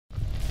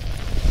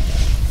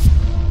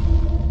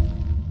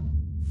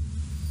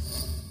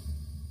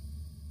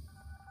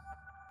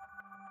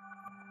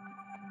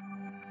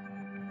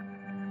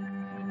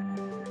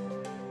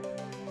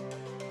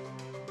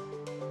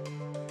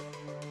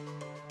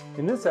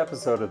In this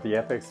episode of the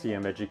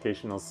FXTM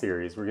educational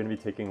series, we're going to be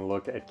taking a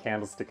look at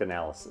candlestick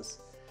analysis.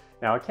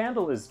 Now, a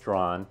candle is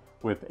drawn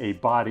with a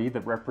body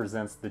that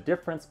represents the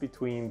difference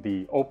between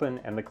the open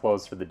and the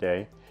close for the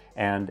day,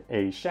 and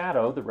a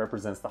shadow that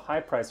represents the high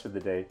price for the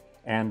day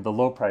and the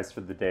low price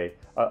for the day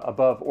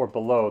above or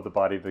below the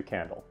body of the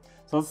candle.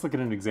 So let's look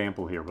at an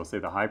example here. We'll say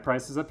the high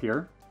price is up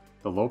here,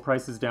 the low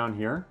price is down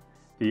here,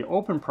 the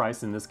open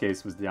price in this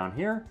case was down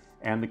here,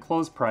 and the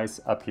close price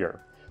up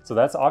here. So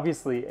that's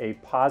obviously a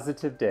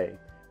positive day,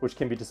 which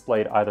can be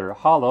displayed either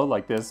hollow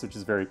like this, which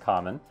is very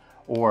common,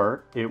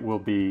 or it will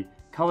be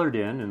colored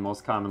in, and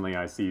most commonly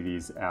I see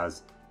these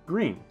as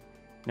green.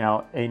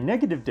 Now, a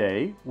negative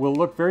day will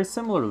look very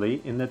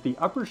similarly in that the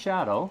upper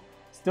shadow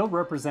still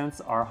represents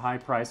our high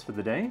price for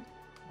the day.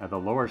 The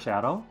lower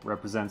shadow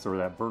represents, or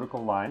that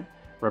vertical line,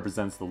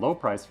 represents the low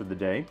price for the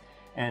day.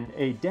 And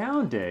a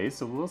down day,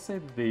 so we'll say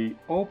that the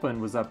open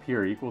was up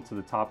here equal to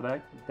the top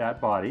of that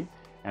body,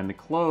 and the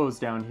close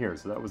down here,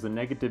 so that was a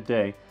negative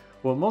day.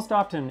 Well, most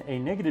often a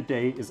negative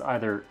day is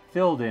either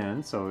filled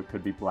in, so it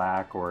could be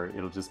black, or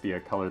it'll just be a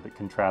color that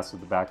contrasts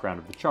with the background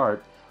of the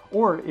chart,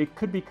 or it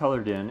could be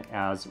colored in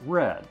as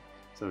red.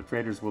 So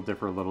traders will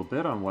differ a little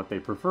bit on what they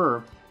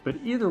prefer, but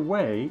either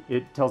way,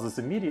 it tells us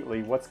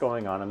immediately what's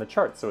going on the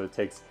chart. So it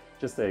takes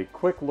just a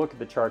quick look at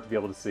the chart to be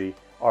able to see,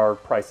 are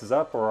prices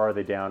up or are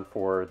they down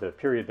for the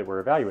period that we're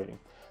evaluating?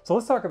 So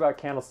let's talk about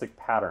candlestick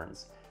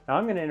patterns. Now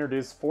I'm going to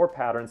introduce 4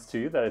 patterns to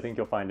you that I think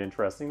you'll find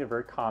interesting. They're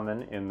very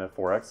common in the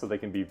Forex, so they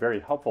can be very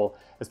helpful,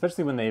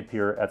 especially when they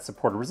appear at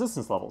support or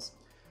resistance levels.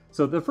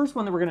 So the first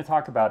one that we're going to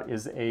talk about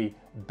is a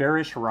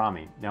bearish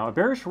harami. Now a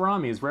bearish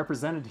harami is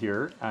represented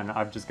here, and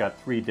I've just got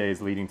 3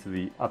 days leading to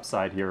the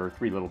upside here, or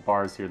 3 little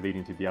bars here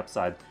leading to the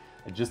upside,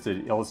 just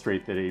to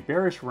illustrate that a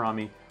bearish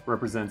harami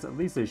represents at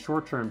least a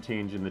short-term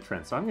change in the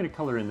trend. So I'm going to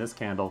color in this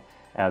candle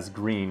as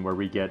green, where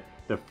we get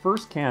the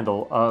first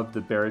candle of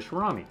the bearish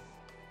harami.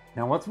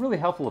 Now what's really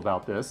helpful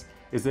about this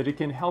is that it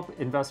can help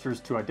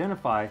investors to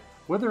identify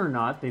whether or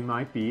not they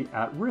might be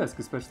at risk,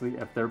 especially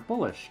if they're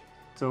bullish.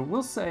 So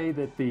we'll say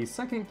that the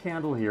second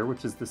candle here,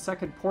 which is the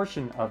second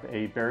portion of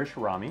a bearish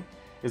harami,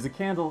 is a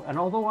candle, and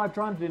although I've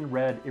drawn it in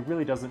red, it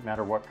really doesn't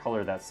matter what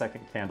color that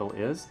second candle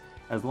is,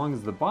 as long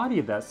as the body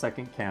of that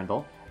second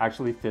candle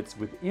actually fits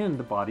within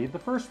the body of the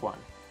first one.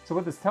 So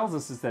what this tells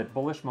us is that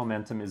bullish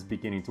momentum is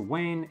beginning to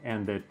wane,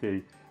 and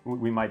that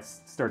we might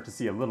start to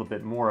see a little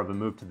bit more of a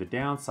move to the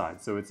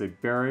downside. So it's a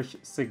bearish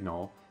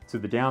signal to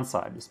the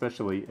downside,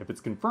 especially if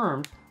it's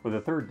confirmed with a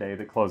third day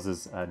that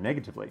closes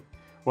negatively.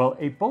 Well,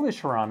 a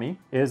bullish harami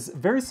is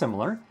very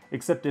similar,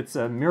 except it's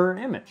a mirror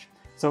image.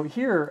 So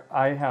here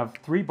I have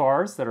 3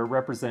 bars that are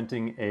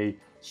representing a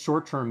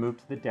short-term move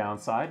to the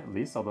downside, at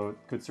least, although it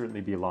could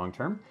certainly be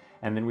long-term.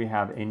 And then we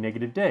have a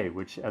negative day,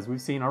 which, as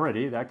we've seen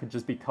already, that could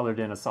just be colored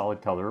in a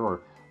solid color,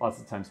 or lots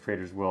of times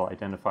traders will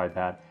identify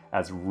that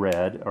as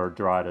red or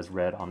draw it as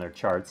red on their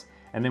charts.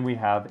 And then we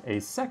have a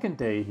second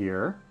day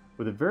here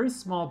with a very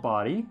small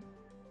body.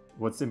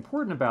 What's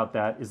important about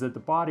that is that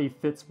the body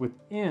fits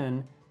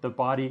within the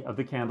body of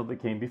the candle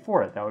that came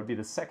before it. That would be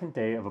the second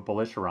day of a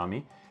bullish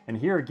harami. And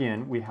here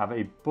again, we have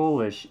a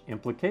bullish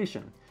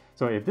implication.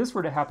 So if this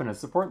were to happen at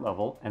support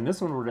level, and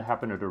this one were to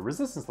happen at a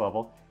resistance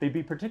level, they'd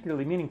be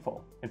particularly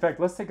meaningful. In fact,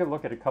 let's take a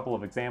look at a couple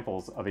of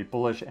examples of a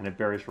bullish and a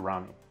bearish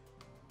harami.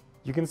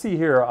 You can see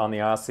here on the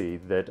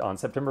Aussie that on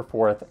September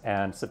 4th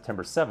and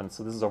September 7th,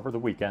 so this is over the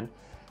weekend,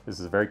 this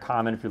is very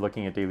common if you're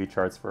looking at daily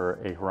charts for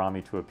a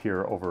harami to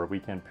appear over a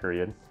weekend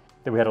period,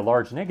 that we had a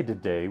large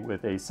negative day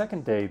with a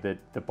second day that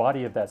the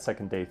body of that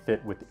second day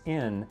fit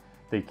within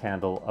the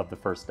candle of the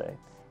first day.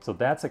 So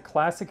that's a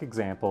classic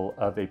example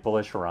of a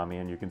bullish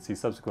harami, and you can see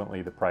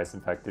subsequently the price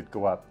in fact did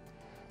go up.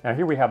 Now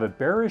here we have a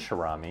bearish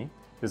harami.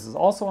 This is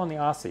also on the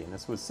Aussie, and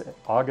this was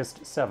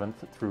August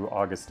 7th through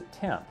August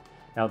 10th.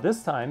 Now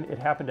this time it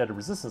happened at a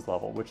resistance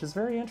level, which is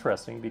very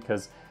interesting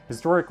because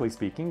historically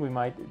speaking, we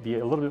might be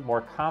a little bit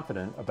more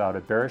confident about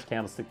a bearish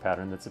candlestick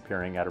pattern that's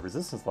appearing at a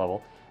resistance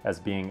level as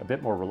being a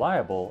bit more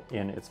reliable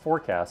in its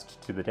forecast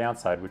to the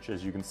downside, which,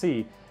 as you can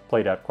see,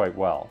 played out quite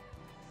well.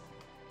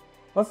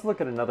 Let's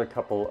look at another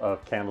couple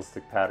of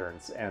candlestick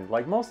patterns, and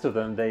like most of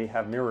them, they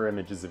have mirror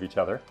images of each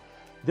other.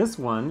 This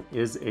one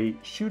is a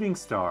shooting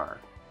star.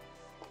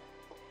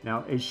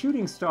 Now, a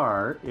shooting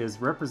star is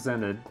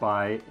represented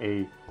by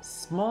a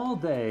small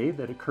day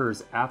that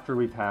occurs after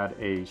we've had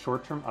a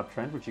short-term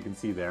uptrend, which you can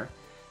see there.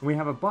 And we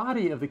have a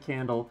body of the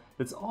candle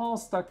that's all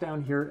stuck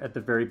down here at the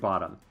very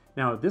bottom.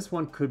 Now, this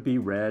one could be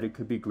red, it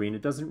could be green,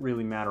 it doesn't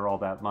really matter all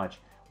that much.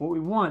 What we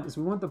want is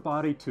we want the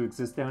body to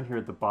exist down here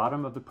at the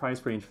bottom of the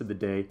price range for the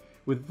day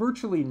with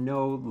virtually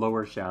no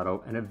lower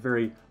shadow and a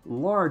very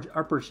large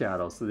upper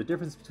shadow. So the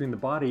difference between the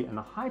body and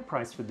the high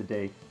price for the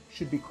day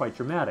should be quite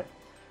dramatic.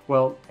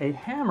 Well, a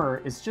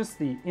hammer is just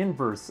the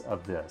inverse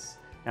of this.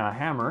 Now, a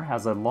hammer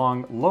has a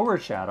long lower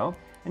shadow,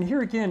 and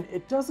here again,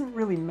 it doesn't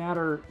really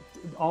matter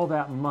all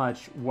that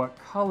much what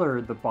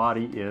color the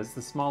body is,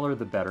 the smaller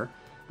the better.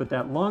 But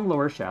that long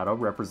lower shadow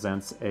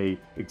represents an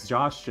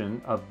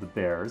exhaustion of the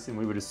bears, and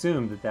we would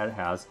assume that that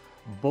has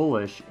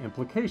bullish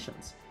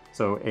implications.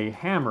 So a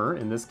hammer,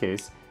 in this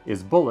case,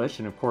 is bullish,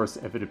 and of course,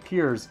 if it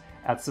appears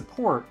at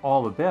support,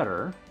 all the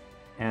better.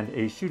 And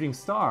a shooting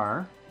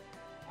star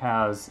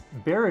has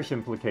bearish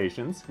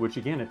implications, which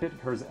again, if it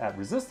occurs at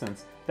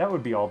resistance, that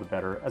would be all the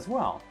better as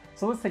well.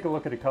 So let's take a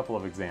look at a couple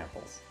of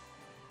examples.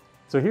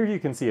 So here you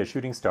can see a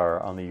shooting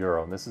star on the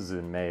euro, and this is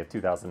in May of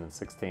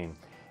 2016.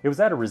 It was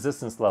at a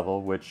resistance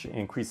level, which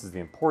increases the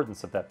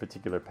importance of that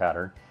particular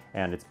pattern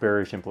and its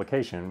bearish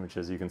implication, which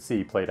as you can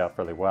see played out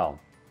fairly well.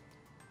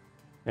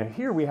 Now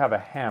here we have a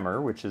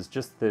hammer, which is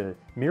just the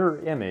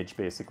mirror image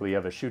basically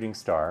of a shooting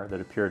star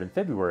that appeared in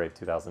February of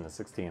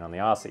 2016 on the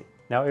Aussie.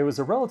 Now it was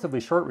a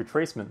relatively short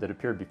retracement that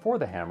appeared before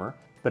the hammer,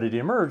 but it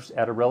emerged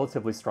at a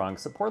relatively strong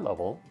support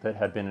level that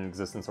had been in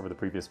existence over the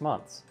previous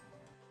months.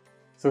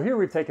 So here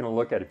we've taken a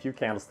look at a few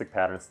candlestick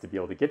patterns to be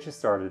able to get you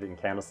started in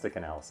candlestick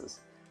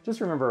analysis.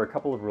 Just remember a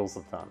couple of rules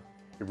of thumb.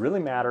 It really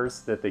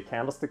matters that the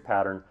candlestick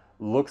pattern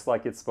looks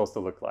like it's supposed to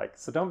look like.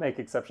 So don't make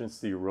exceptions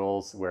to your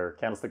rules where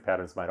candlestick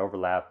patterns might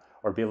overlap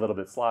or be a little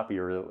bit sloppy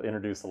or it'll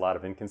introduce a lot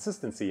of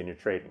inconsistency in your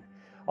trading.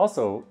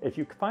 Also, if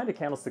you find a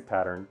candlestick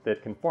pattern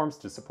that conforms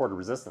to support or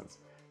resistance,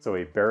 so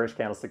a bearish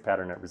candlestick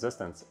pattern at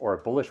resistance or a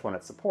bullish one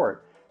at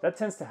support, that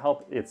tends to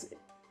help its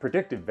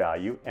predictive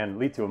value and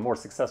lead to a more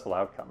successful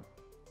outcome.